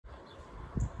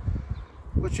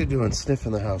What you doing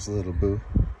sniffing the house, little boo?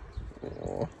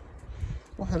 Oh,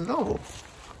 well, hello.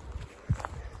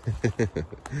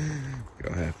 Look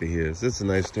how happy he is. It's a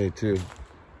nice day, too.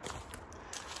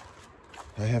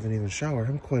 I haven't even showered.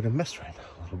 I'm quite a mess right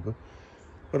now, little boo.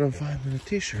 But I'm fine in a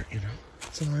t-shirt, you know.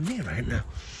 It's on me right now.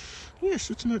 Yes,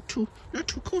 it's not too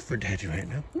cold for Daddy right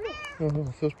now. No,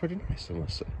 it feels pretty nice, I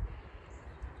must say.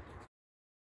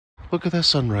 Look at that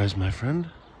sunrise, my friend.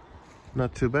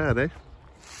 Not too bad, eh?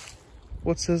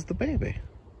 What says the baby?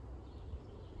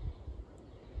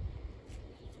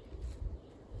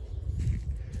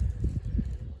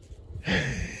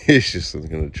 He's just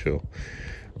gonna chill.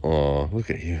 Aw,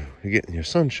 look at you. You're getting your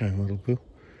sunshine, little boo.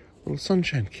 Little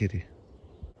sunshine kitty.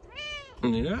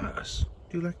 Yes.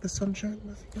 Do you like the sunshine,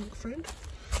 my young friend?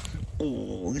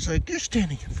 Oh, he's like, you're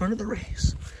standing in front of the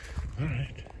race. All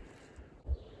right.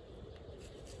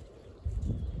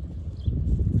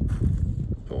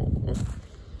 Oh.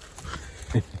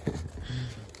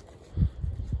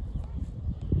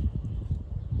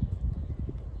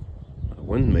 The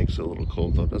wind makes it a little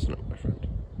cold, though, doesn't it, my friend?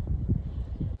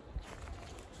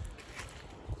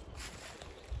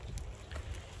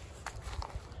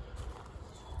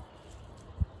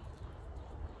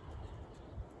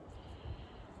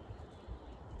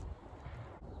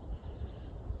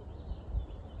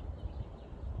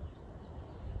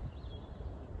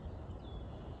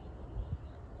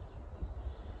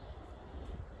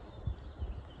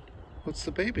 What's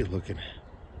the baby looking at?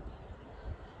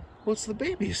 What's the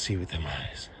baby see with them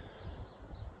eyes?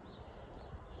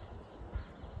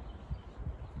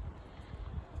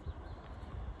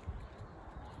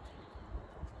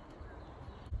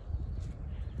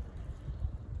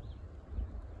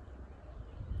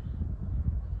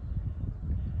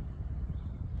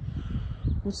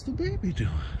 What's the baby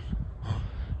doing? Oh,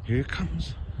 here it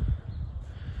comes.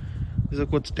 He's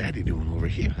like, what's Daddy doing over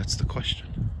here? That's the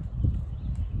question.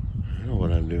 I know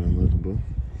what I'm doing, little boo.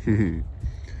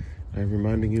 I'm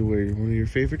reminding you where one of your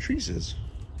favorite trees is.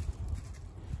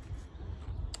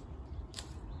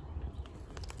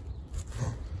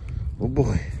 Oh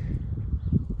boy.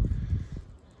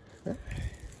 I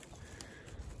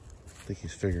think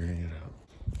he's figuring it out.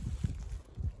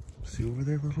 See over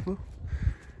there, little boo?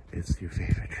 It's your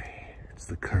favorite tree. It's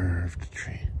the curved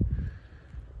tree.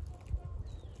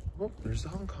 Oh, there's the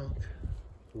honk honk.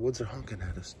 The woods are honking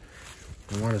at us.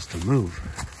 They want us to move.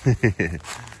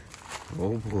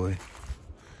 Oh boy.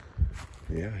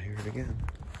 Yeah, I hear it again.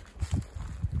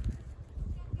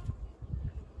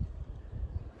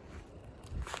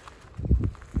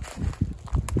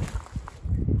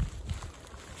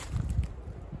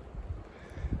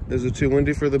 Is it too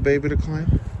windy for the baby to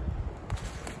climb?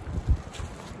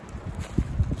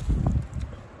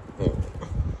 Oh.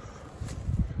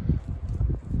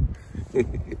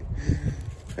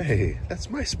 Hey, that's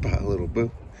my spot, little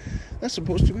boo. That's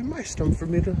supposed to be my stump for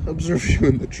me to observe you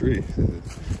in the tree.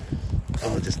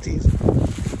 Oh, just teasing.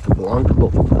 It belonged to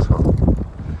both of us, huh?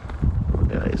 Oh,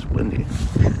 yeah, it's windy.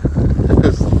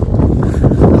 Those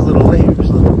little layers,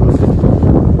 little boo.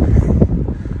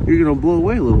 You're gonna blow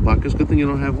away, little buckets. Good thing you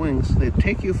don't have wings. They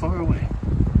take you far away.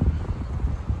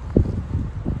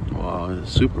 Wow,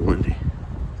 it's super windy.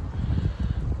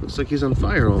 Looks like he's on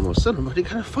fire almost. Somebody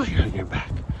got a fire on your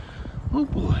back. Oh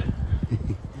boy.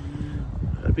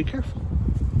 Gotta be careful.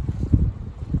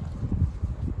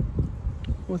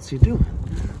 What's he doing?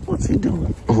 What's he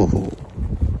doing? Oh.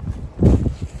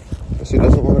 Guess he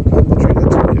doesn't want to climb the tree.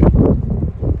 That's okay.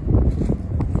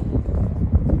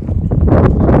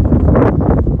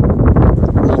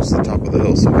 Almost the top of the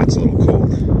hill, so it gets a little cold.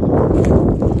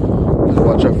 Just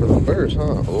watch out for the birds,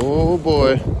 huh? Oh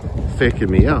boy.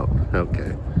 Faking me out.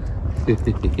 Okay.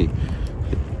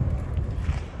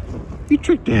 You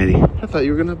tricked Daddy. I thought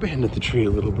you were gonna abandon the tree,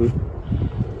 little boo.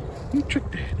 You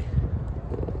tricked Daddy.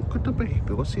 Oh, look at the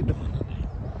baby. What's he doing?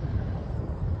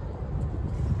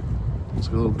 It's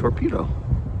like a little torpedo.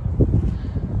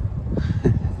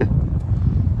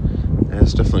 Yeah,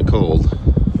 it's definitely cold.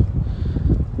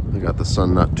 I got the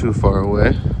sun not too far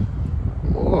away.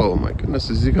 Whoa, my goodness.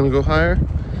 Is he gonna go higher?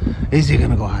 Is he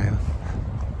gonna go higher?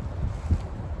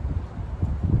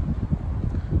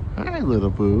 Hi, little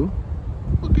boo.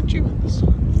 Look at you in the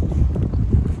sun.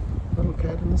 Little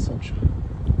cat in the sunshine.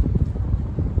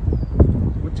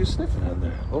 What you sniffing on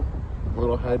there? Oh, a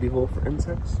little hidey hole for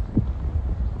insects.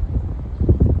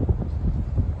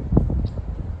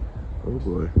 Oh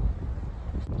boy.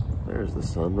 There's the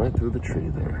sun right through the tree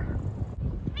there.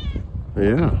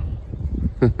 Yeah.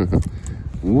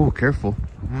 Ooh, careful.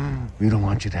 We don't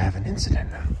want you to have an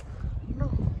incident now. No.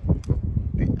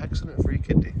 Be accident-free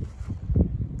kitty.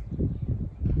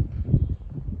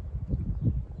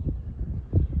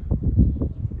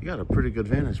 You got a pretty good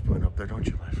vantage point up there, don't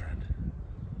you, my friend?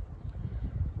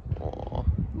 Aw,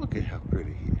 look at how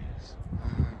pretty he is.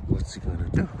 What's he gonna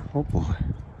do? Oh boy.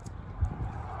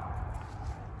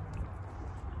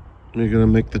 You're gonna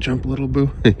make the jump, little boo?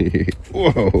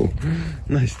 Whoa,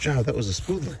 nice job. That was a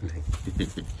smooth landing.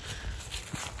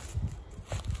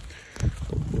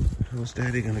 How's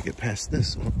Daddy gonna get past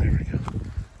this? Oh, there we go.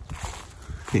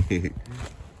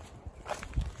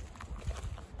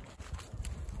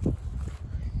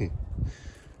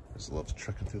 Just loves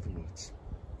trekking through the woods.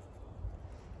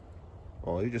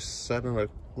 Oh, you just sat on a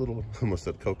little, almost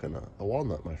said coconut, a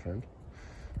walnut, my friend.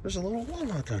 There's a little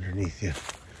walnut underneath you.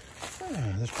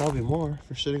 Yeah, there's probably more. If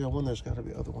you're sitting on one, there's got to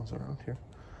be other ones around here.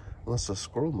 Unless a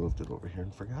squirrel moved it over here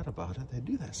and forgot about it. They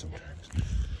do that sometimes.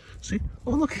 See?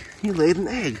 Oh, look. He laid an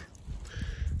egg.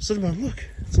 Cinnabon, look.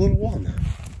 It's a little walnut.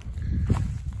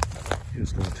 He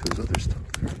was going to his other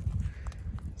stump there.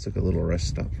 It's like a little rest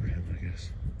stop for him, I guess.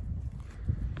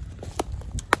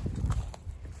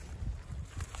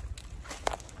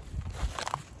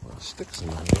 A lot of sticks in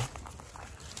there.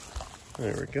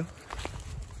 There we go.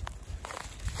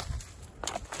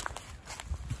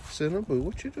 Cinnabon,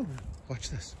 what you doing? Watch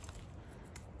this.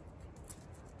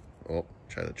 Oh,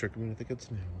 try to trick him into thinking it's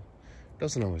an animal.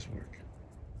 Doesn't always work.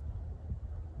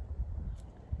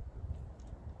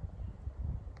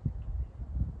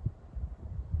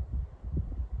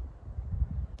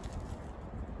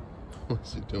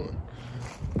 What's he doing?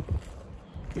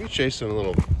 You're chasing a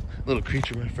little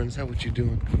creature, my friend. Is that what you're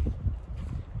doing?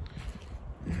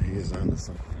 Yeah, he is onto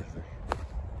something, I think.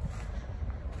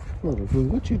 Little boo,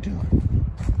 what you doing?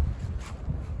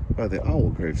 By the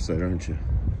owl gravesite, aren't you?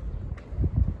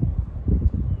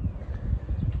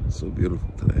 It's so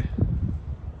beautiful today.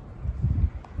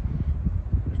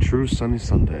 A true sunny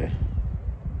Sunday.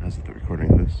 As of the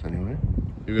recording of this, anyway.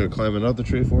 You're gonna climb another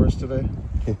tree for us today?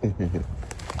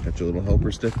 Got your little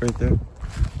helper stick right there?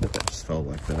 That just fell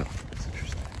like that. That's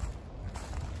interesting.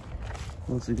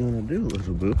 What's he gonna do,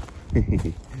 little boo?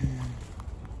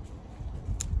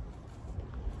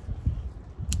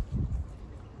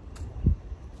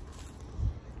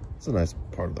 It's a nice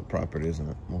part of the property, isn't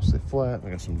it? Mostly flat. I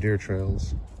got some deer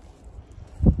trails.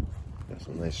 Got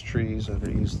some nice trees that are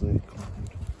easily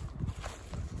climbed.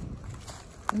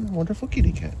 And a wonderful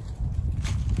kitty cat.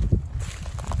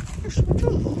 There's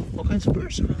all kinds of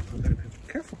birds around. We gotta be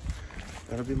careful.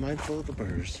 Gotta be mindful of the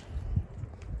birds.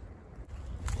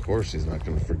 Of course, he's not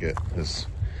gonna forget his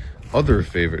other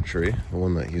favorite tree, the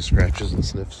one that he scratches and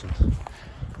sniffs and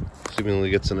seemingly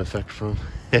gets an effect from.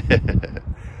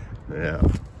 Yeah,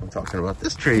 I'm talking about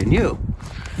this tree and you,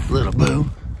 little boo.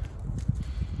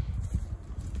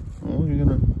 Oh, you're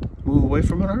gonna move away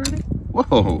from it already?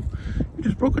 Whoa, you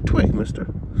just broke a twig, mister.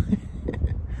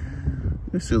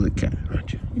 You silly cat,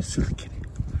 aren't you? You silly kitty.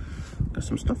 Got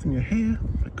some stuff in your hair.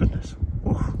 My goodness.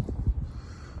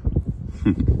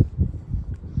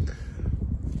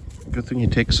 Good thing you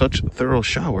take such thorough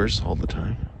showers all the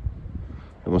time.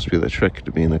 That must be the trick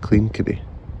to being a clean kitty.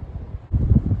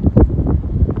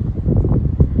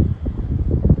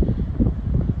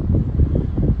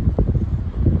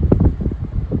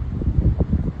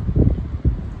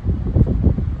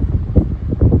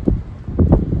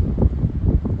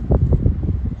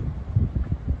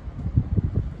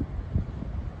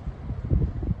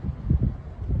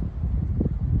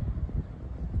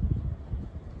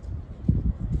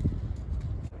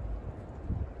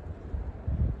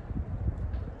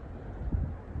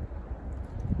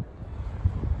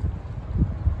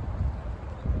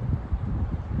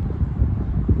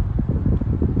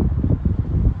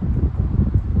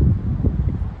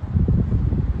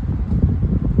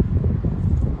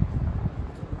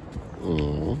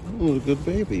 What a good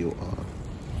baby you are.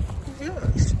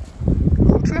 Yes.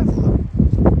 Little traveler.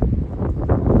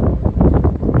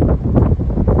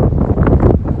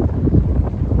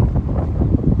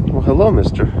 Well, hello,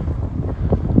 mister.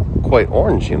 Quite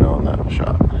orange, you know, in that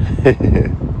shot.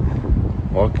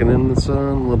 Walking in the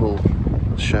sun, little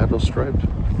shadow striped.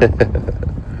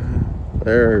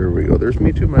 There we go. There's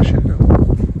me too, my shadow.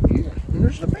 Yeah. And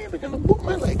there's the baby gonna boot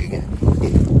my leg again.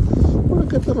 What a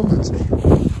good little monster.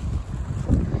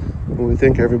 Well, we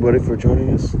thank everybody for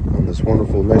joining us on this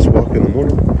wonderful, nice walk in the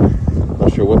morning.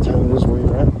 Not sure what time it is where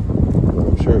you're at, but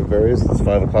I'm sure it varies. It's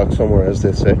 5 o'clock somewhere, as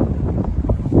they say.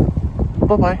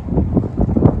 Bye-bye.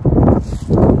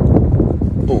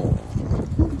 Oh,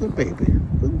 good baby.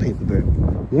 Good baby bear.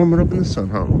 Warming up in the sun,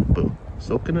 huh, boo?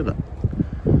 Soaking it up.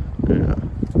 Yeah.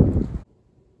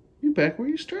 You back where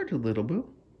you started, little boo.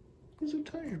 You're a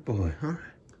tired boy, huh?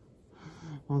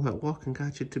 All that walking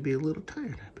got you to be a little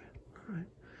tired, I bet. All right.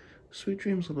 Sweet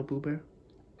dreams, little boo bear.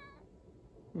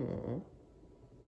 Aww.